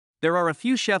There are a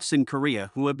few chefs in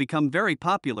Korea who have become very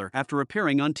popular after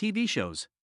appearing on TV shows.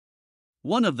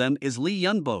 One of them is Lee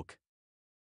YeonBok.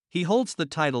 He holds the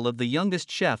title of the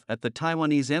youngest chef at the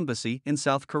Taiwanese Embassy in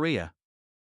South Korea.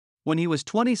 When he was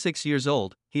 26 years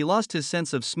old, he lost his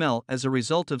sense of smell as a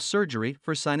result of surgery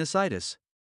for sinusitis.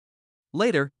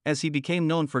 Later, as he became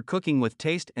known for cooking with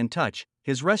taste and touch,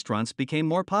 his restaurants became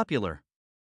more popular.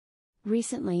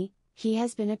 Recently, he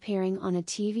has been appearing on a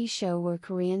TV show where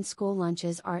Korean school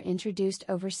lunches are introduced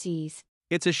overseas.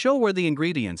 It's a show where the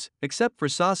ingredients, except for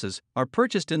sauces, are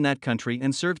purchased in that country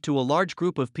and served to a large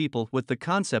group of people with the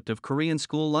concept of Korean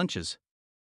school lunches.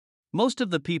 Most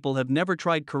of the people have never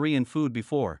tried Korean food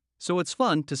before, so it's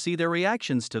fun to see their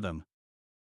reactions to them.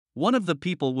 One of the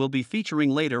people we'll be featuring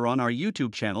later on our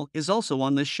YouTube channel is also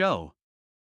on this show.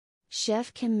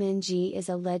 Chef Kim Min-ji is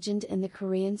a legend in the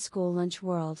Korean school lunch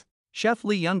world. Chef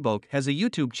Lee YeonBok has a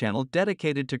YouTube channel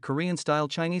dedicated to Korean-style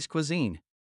Chinese cuisine.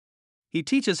 He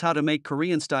teaches how to make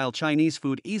Korean-style Chinese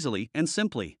food easily and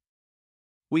simply.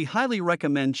 We highly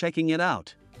recommend checking it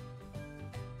out.